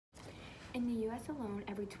In the U.S. alone,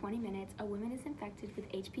 every 20 minutes, a woman is infected with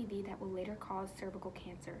HPV that will later cause cervical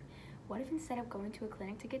cancer. What if instead of going to a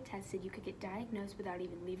clinic to get tested, you could get diagnosed without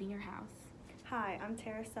even leaving your house? Hi, I'm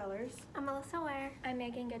Tara Sellers. I'm Melissa Ware. I'm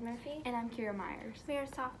Megan Goodmurphy. And I'm Kira Myers. We are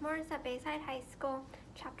sophomores at Bayside High School,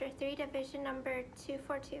 Chapter 3, Division number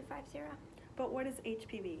 24250. But what is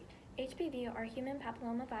HPV? HPV, or human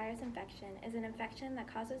papillomavirus infection, is an infection that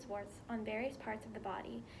causes warts on various parts of the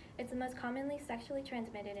body. It's the most commonly sexually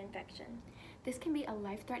transmitted infection. This can be a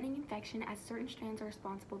life-threatening infection as certain strands are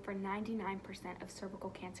responsible for 99% of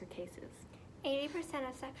cervical cancer cases. 80%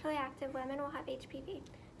 of sexually active women will have HPV.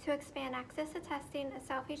 To expand access to testing, a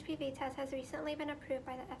self-HPV test has recently been approved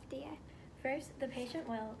by the FDA. First, the patient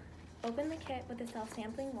will open the kit with the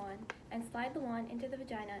self-sampling wand and slide the wand into the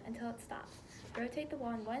vagina until it stops. Rotate the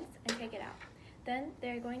wand once and take it out. Then they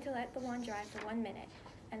are going to let the wand dry for 1 minute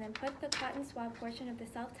and then put the cotton swab portion of the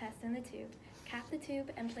self-test in the tube, cap the tube,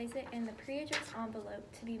 and place it in the pre-addressed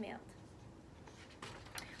envelope to be mailed.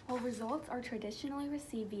 While results are traditionally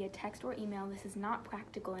received via text or email, this is not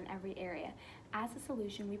practical in every area. As a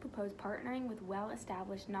solution, we propose partnering with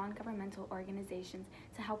well-established non-governmental organizations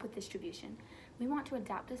to help with distribution. We want to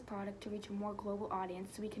adapt this product to reach a more global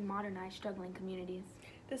audience so we can modernize struggling communities.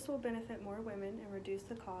 This will benefit more women and reduce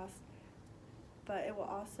the cost, but it will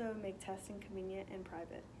also make testing convenient and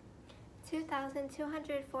private.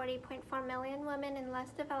 2,240.4 million women in less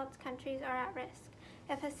developed countries are at risk.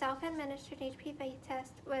 If a self-administered HPV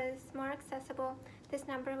test was more accessible, this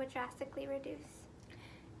number would drastically reduce.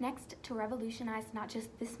 Next, to revolutionize not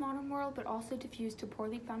just this modern world, but also diffuse to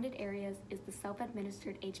poorly funded areas, is the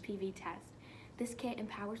self-administered HPV test. This kit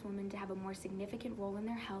empowers women to have a more significant role in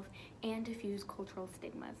their health and diffuse cultural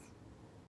stigmas.